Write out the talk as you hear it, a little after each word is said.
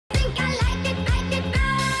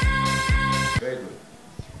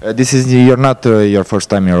This is you're not your first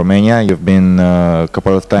time in Romania. You've been a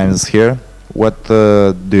couple of times here. What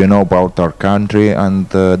do you know about our country and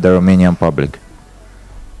the Romanian public?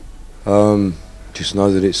 Just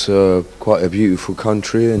know that it's quite a beautiful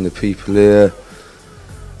country, and the people here,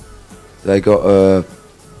 they got a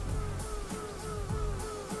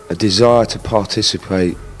desire to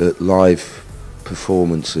participate at live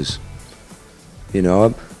performances. You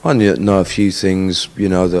know, I know a few things, you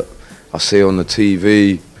know, that I see on the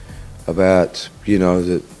TV about, you know,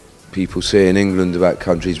 that people say in England about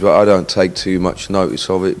countries, but I don't take too much notice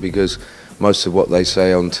of it because most of what they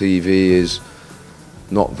say on TV is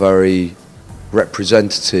not very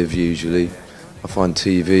representative usually. I find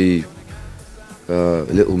TV a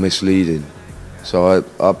little misleading. So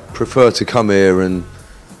I prefer to come here and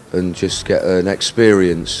just get an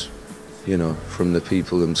experience, you know, from the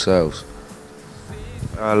people themselves.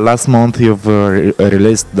 Last month you've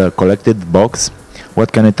released the collected box.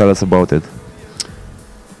 What can you tell us about it?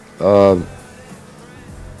 I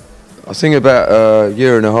think about a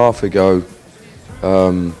year and a half ago,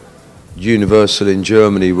 Universal in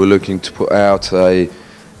Germany were looking to put out a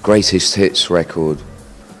greatest hits record,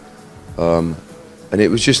 and it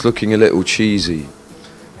was just looking a little cheesy,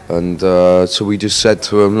 and so we just said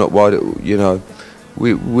to them, look, why do, you know,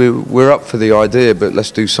 we're up for the idea, but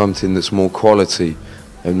let's do something that's more quality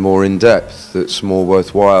and more in depth, that's more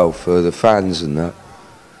worthwhile for the fans and that.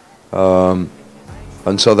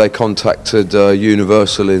 And so they contacted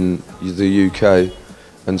Universal in the UK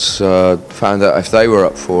and found out if they were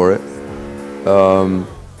up for it.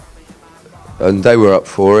 And they were up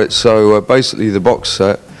for it. So basically the box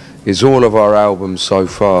set is all of our albums so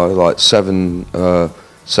far, like seven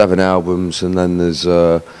albums, and then there's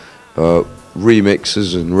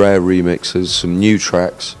remixes and rare remixes, some new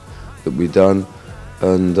tracks that we've done,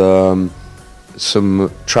 and some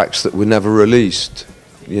tracks that were never released,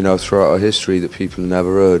 you know, throughout our history that people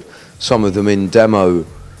never heard. Some of them in demo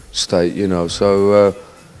state, you know. So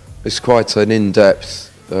it's quite an in-depth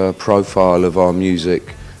profile of our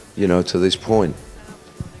music, you know, to this point.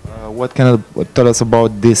 What can you tell us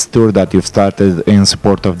about this tour that you've started in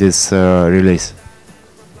support of this release?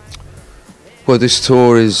 Well, this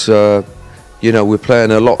tour is, you know, we're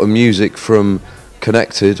playing a lot of music from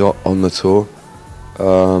Connected on the tour.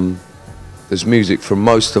 There's music from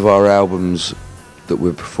most of our albums that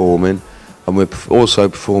we're performing, and we're also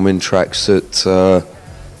performing tracks that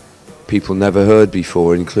people never heard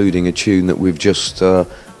before, including a tune that we've just has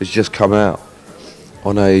just come out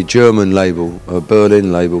on a German label, a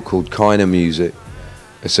Berlin label called Keine Music.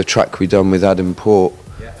 It's a track we done with Adam Port.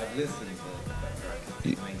 Yeah, I've listened to that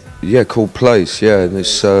track. Yeah, called Place. Yeah, and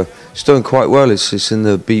it's doing quite well. It's in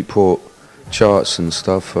the Beatport charts and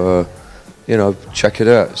stuff. You know, check it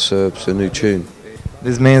out. It's a new tune.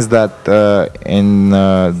 This means that in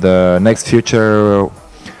the next future,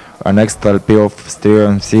 our next LP of Stereo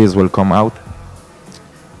MCs will come out.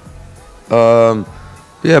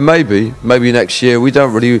 Yeah, maybe next year. We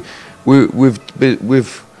don't really. We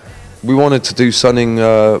wanted to do something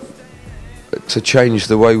to change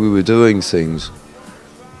the way we were doing things,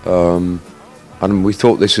 and we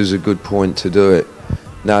thought this was a good point to do it.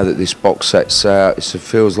 Now that this box set's out, it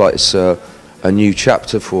feels like it's a new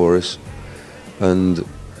chapter for us. And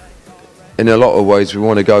in a lot of ways we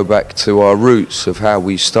want to go back to our roots of how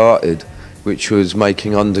we started, which was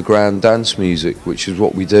making underground dance music, which is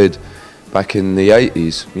what we did back in the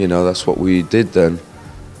 80s, you know, that's what we did then.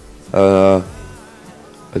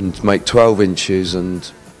 And make 12 inches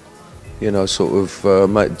and, you know, sort of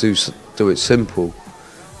do it simple.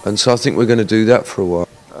 And so I think we're going to do that for a while.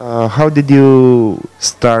 How did you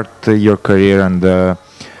start your career, and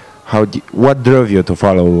what drove you to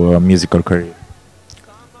follow a musical career?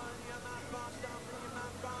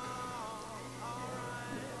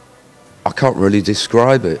 I can't really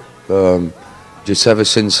describe it. Just ever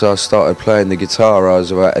since I started playing the guitar, I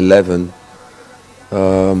was about 11.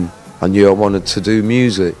 I knew I wanted to do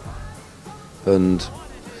music, and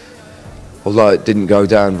although it didn't go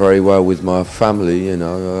down very well with my family, you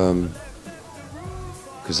know,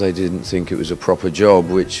 because they didn't think it was a proper job,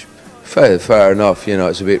 which fair enough, you know,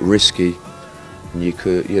 it's a bit risky, and you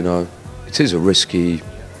could, you know, it is a risky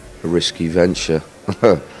venture.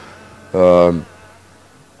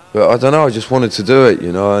 But I don't know, I just wanted to do it,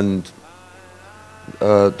 you know, and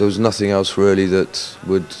there was nothing else really that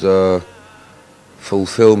would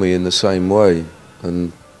fulfill me in the same way,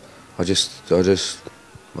 and I just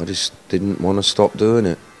didn't want to stop doing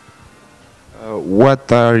it.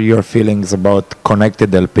 What are your feelings about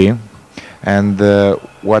Connected LP, and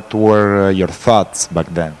what were your thoughts back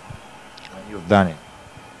then when you've done it?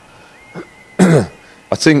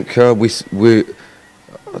 I think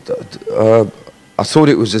I thought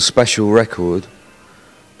it was a special record,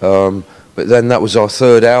 but then that was our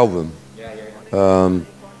third album.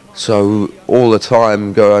 So all the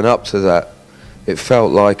time going up to that, it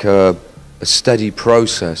felt like a steady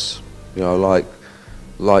process, you know,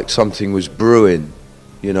 like something was brewing.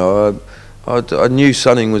 You know, I knew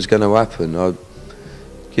something was going to happen.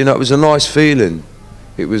 You know, it was a nice feeling.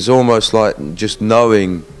 It was almost like just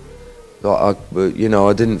knowing, like you know,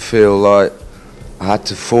 I didn't feel like I had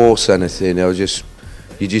to force anything.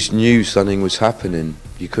 You just knew something was happening.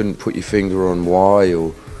 You couldn't put your finger on why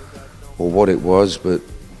or what it was, but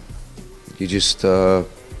you just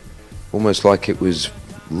almost like it was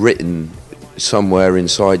written somewhere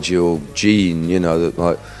inside your gene. You know, that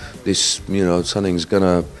like this, you know, something's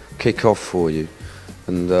gonna kick off for you,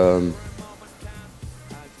 and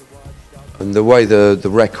the way the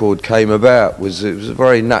record came about was it was a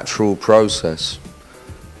very natural process.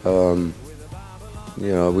 You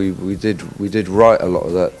know, we did write a lot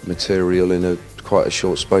of that material in quite a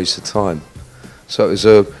short space of time. So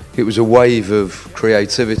it was a wave of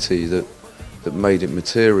creativity that made it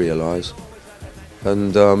materialise.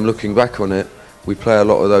 And looking back on it, we play a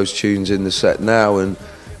lot of those tunes in the set now, and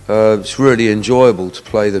it's really enjoyable to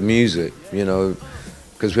play the music, you know,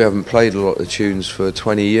 because we haven't played a lot of tunes for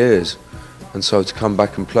 20 years, and so to come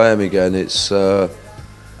back and play them again, it's a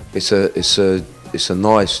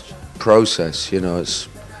nice process, you know.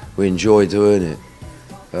 We enjoy doing it.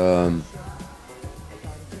 Yeah,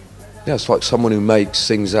 it's like someone who makes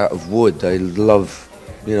things out of wood. They love,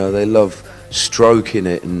 you know, they love stroking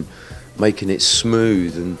it and making it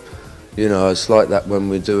smooth, and you know, it's like that when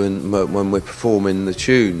we're performing the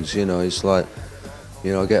tunes. You know, it's like,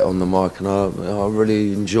 you know, I get on the mic and I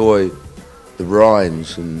really enjoy the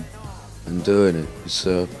rhymes and doing it. It's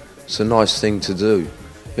a nice thing to do.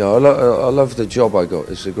 Yeah, I love the job I got.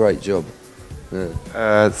 It's a great job.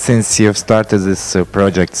 Yeah. Since you've started this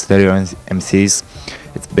project, Stereo MCs,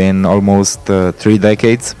 it's been almost 3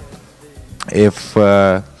 decades. If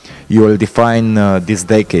you will define these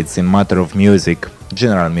decades in matter of music,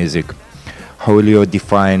 general music, how will you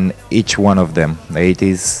define each one of them, the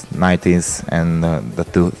 80s, 90s and the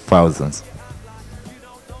 2000s?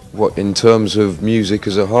 What, in terms of music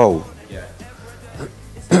as a whole?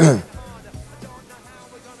 Yeah.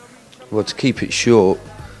 Well, to keep it short,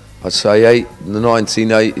 I'd say the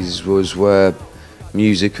 1980s was where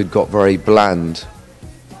music had got very bland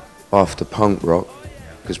after punk rock,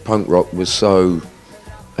 because punk rock was so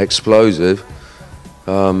explosive.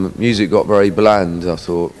 Music got very bland, I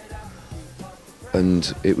thought,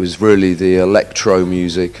 and it was really the electro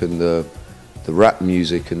music and the rap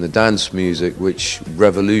music and the dance music which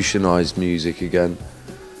revolutionised music again,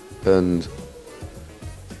 and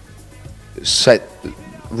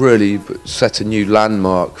really set a new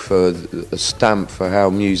landmark, for a stamp for how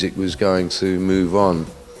music was going to move on.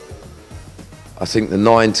 I think the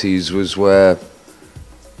 90s was where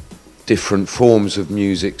different forms of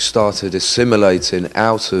music started assimilating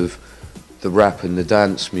out of the rap and the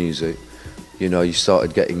dance music. You know, you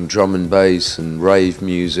started getting drum and bass and rave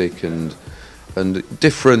music and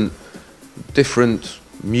different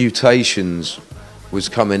mutations was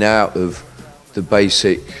coming out of the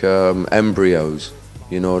basic embryos.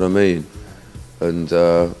 You know what I mean? And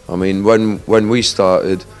I mean, when we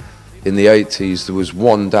started in the 80s, there was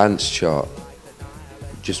one dance chart,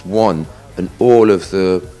 just one, and all of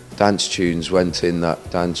the dance tunes went in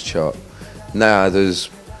that dance chart. Now there's,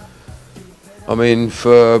 I mean,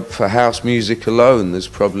 for house music alone, there's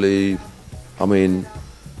probably, I mean,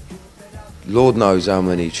 Lord knows how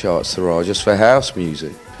many charts there are just for house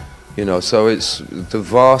music. You know, so it's the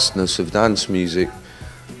vastness of dance music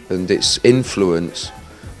and its influence.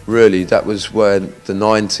 Really, that was when the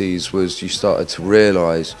 90s was, you started to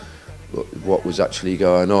realise what was actually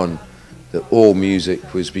going on, that all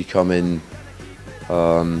music was becoming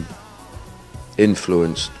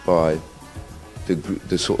influenced by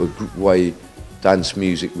the sort of way dance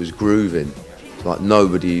music was grooving. Like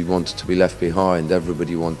nobody wanted to be left behind,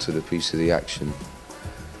 everybody wanted a piece of the action.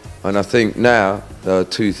 And I think now,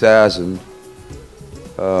 2000,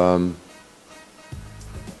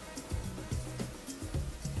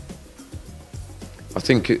 I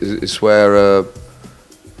think it's where a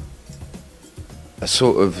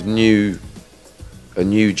sort of new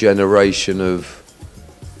generation of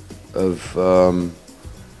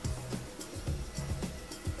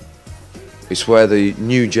it's where the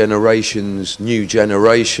new generation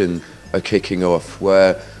are kicking off,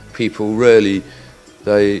 where people really,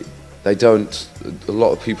 they don't, a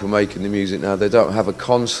lot of people making the music now, they don't have a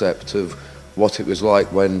concept of what it was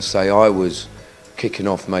like when, say, I was kicking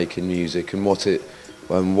off making music, and what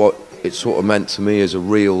it sort of meant to me as a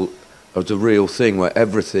real thing, where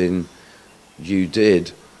everything you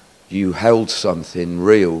did, you held something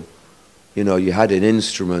real. You know, you had an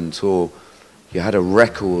instrument or you had a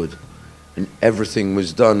record, and everything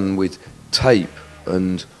was done with tape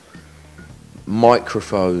and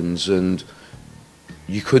microphones, and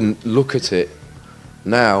you couldn't look at it.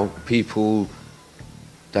 Now people,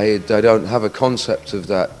 they don't have a concept of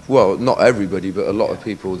that. Well, not everybody, but a lot of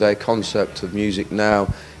people, their concept of music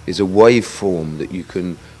now is a waveform that you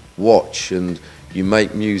can watch, and you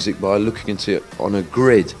make music by looking into it on a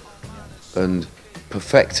grid and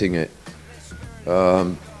perfecting it.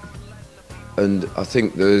 And I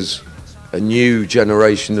think there's a new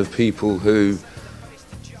generation of people who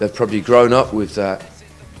they've probably grown up with that,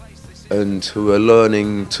 and who are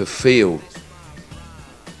learning to feel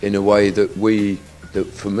in a way that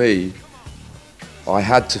for me, I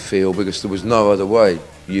had to feel, because there was no other way.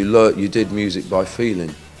 You did music by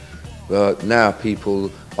feeling. But now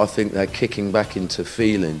people, I think they're kicking back into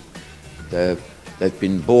feeling. They've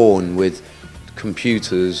been born with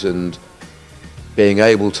computers and being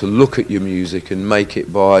able to look at your music and make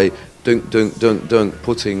it by dunk, dunk, dunk, dunk,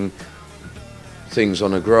 putting things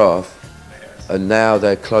on a graph, and now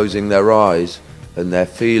they're closing their eyes and they're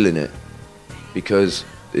feeling it, because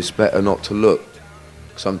it's better not to look.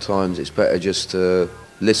 Sometimes it's better just to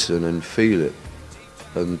listen and feel it.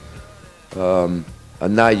 And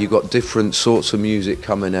now you've got different sorts of music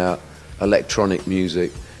coming out, electronic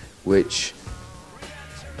music, which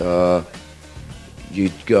you're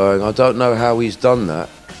going, I don't know how he's done that,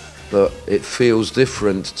 but it feels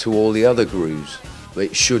different to all the other grooves.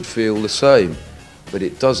 It should feel the same, but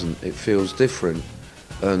it doesn't. It feels different.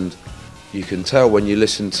 And you can tell when you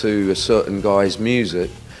listen to a certain guy's music,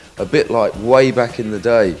 a bit like way back in the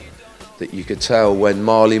day, that you could tell when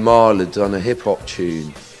Marley Marl had done a hip-hop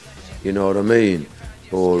tune, you know what I mean?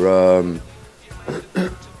 Or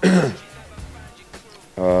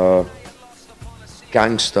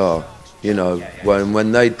Gangstar, you know,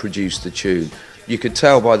 when they'd produced the tune. You could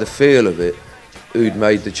tell by the feel of it who'd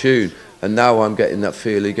made the tune. And now I'm getting that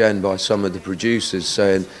feel again by some of the producers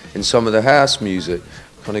saying, in some of the house music,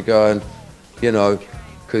 kind of going, you know,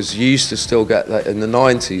 because you used to still get that in the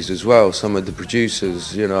 90s as well, some of the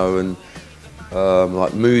producers, you know, and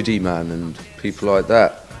like Moody Man and people like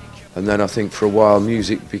that. And then I think for a while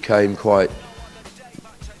music became quite,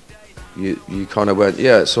 you kind of went,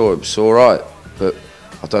 yeah, it's all right, but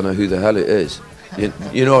I don't know who the hell it is.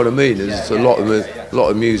 You know what I mean? There's a lot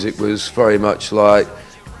of music was very much like,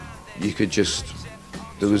 you could just,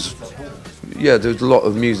 there was a lot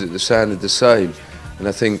of music that sounded the same. And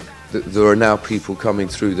I think that there are now people coming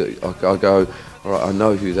through that I go, all right, I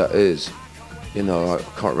know who that is. You know, I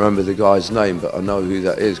can't remember the guy's name, but I know who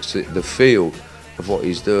that is, because the feel of what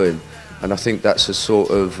he's doing. And I think that's a sort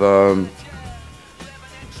of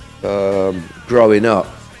growing up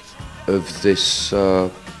of this,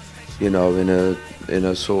 you know, in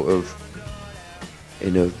a sort of,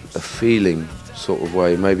 in a feeling sort of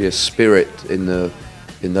way. Maybe a spirit in the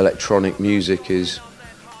electronic music is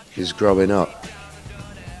growing up.